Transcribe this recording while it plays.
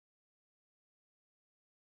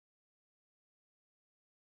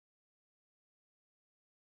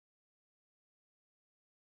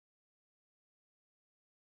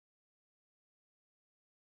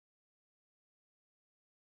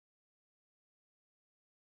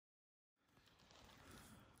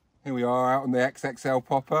Here we are out on the XXL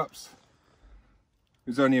pop-ups.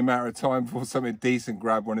 It was only a matter of time before something decent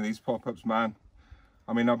grabbed one of these pop-ups, man.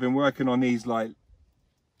 I mean, I've been working on these like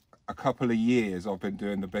a couple of years. I've been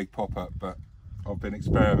doing the big pop-up, but I've been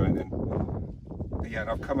experimenting. Yeah,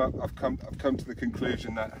 and I've come to the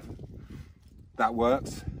conclusion that that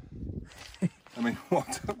works. I mean,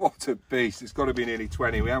 what a beast! It's got to be nearly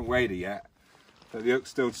 20. We haven't weighed it yet, but the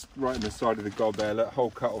hook's still right on the side of the gob there. Look,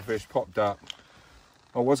 whole cuttlefish popped up.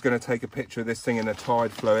 I was going to take a picture of this thing in the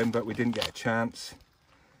tide flowing, but we didn't get a chance.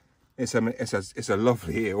 It's a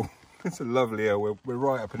lovely eel. It's a lovely eel. We're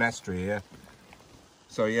right up an estuary here.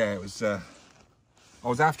 So yeah, it was. I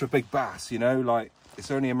was after a big bass, you know. Like,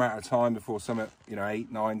 it's only a matter of time before something, you know,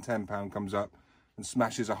 8, 9, 10 pound comes up and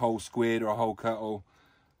smashes a whole squid or a whole cuttle.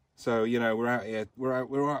 So you know, we're out here.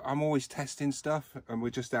 I'm always testing stuff, and we're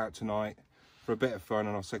just out tonight for a bit of fun.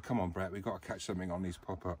 And I said, come on, Brett, we've got to catch something on these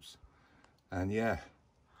pop-ups. And yeah.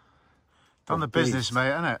 Done the business, mate,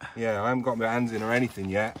 isn't it? Yeah, I haven't got my hands in or anything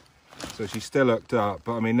yet, so she's still hooked up.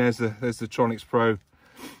 But I mean, there's the Tronics Pro.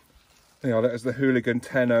 You know, there's the Hooligan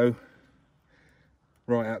 10-0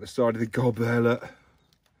 right out the side of the gob there. Look,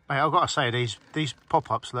 mate, I've got to say these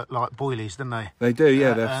pop-ups look like boilies, don't they? They do,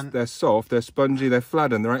 yeah. They're soft, they're spongy, they're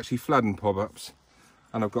fladden. They're actually fladden pop-ups,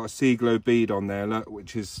 and I've got a sea glow bead on there. Look,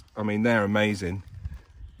 which is, I mean, they're amazing.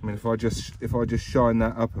 I mean, if I just shine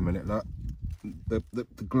that up a minute, look, the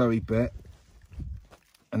glowy bit.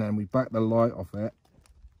 And then we back the light off it.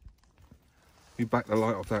 We back the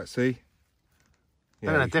light off that, see?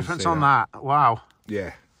 Yeah, look at the difference on that. Wow.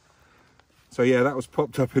 Yeah. So yeah, that was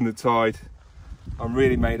popped up in the tide. I'm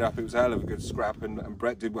really made up. It was a hell of a good scrap, and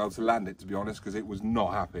Brett did well to land it, to be honest, because it was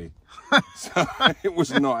not happy. So it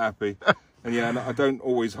was not happy. And yeah, I don't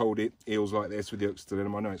always hold eels like this with the hooks still in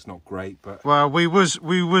them. I know it's not great, but... Well, we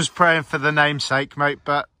was praying for the namesake, mate,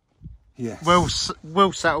 but... Yes.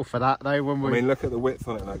 We'll settle for that though when we... I mean, look at the width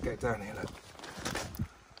on it. Like, get down here, look.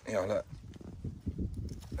 Yeah, look.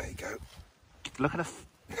 There you go. Look at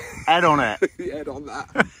the head on it. The head on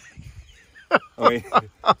that. I mean,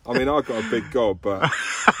 I've got a big gob, but...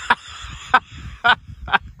 I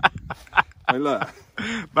mean, look.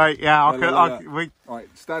 Mate, yeah, look. Right,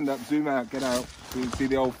 stand up, zoom out, get out. So you can see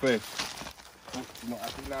the old fish. Oh, she's not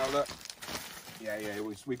happy now, look. Yeah,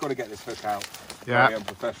 we've got to get this hook out. Yeah. Very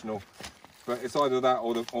unprofessional. But it's either that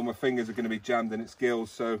or my fingers are going to be jammed in its gills.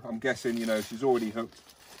 So I'm guessing, you know, she's already hooked.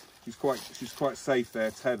 She's quite safe there,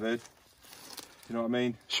 tethered. Do you know what I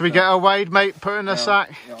mean? Should we get her weighed, mate? Put her in the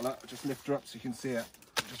sack. Yeah, I'll just lift her up so you can see it.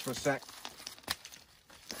 Just for a sec.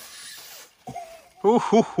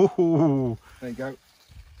 Ooh. There you go.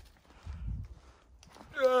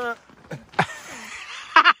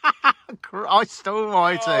 Christ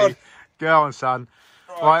almighty. Go on, son.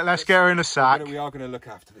 Right, let's get her in a sack. We are going to look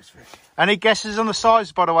after this fish. Any guesses on the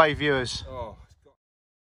size, by the way, viewers? Oh,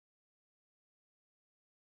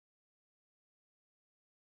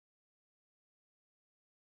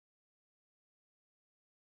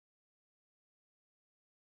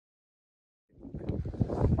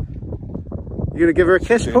 You going to give her a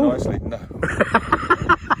kiss, Paul? Nicely. No.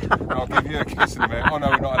 I'll give you a kiss in a minute. Oh no,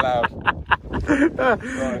 we're not allowed.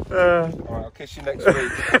 Right. Alright, I'll kiss you next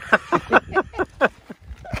week.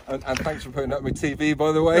 and thanks for putting up my TV,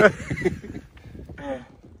 by the way.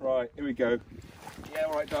 Right, here we go. Yeah,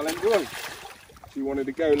 all right, darling, go on. She wanted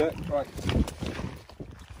to go, look. Right.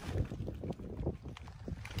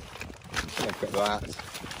 Look at that.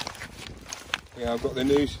 Yeah, I've got the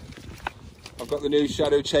new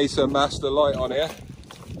Shadow Chaser Master light on here.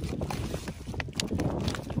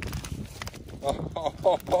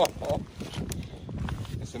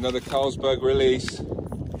 It's another Carlsberg release.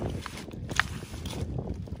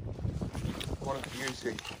 What a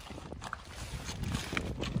beauty.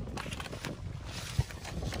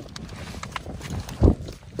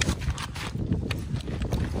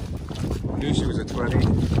 I knew she was a 20.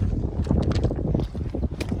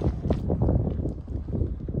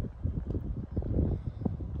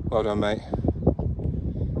 Well done, mate.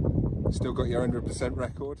 Still got your 100%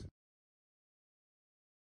 record.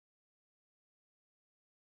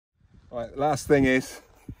 Right, last thing is...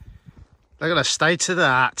 They're going to stay to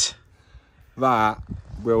that. That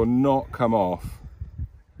will not come off.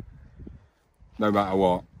 No matter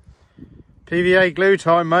what. PVA glue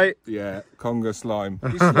time, mate. Yeah, conger slime.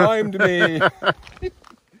 He slimed me.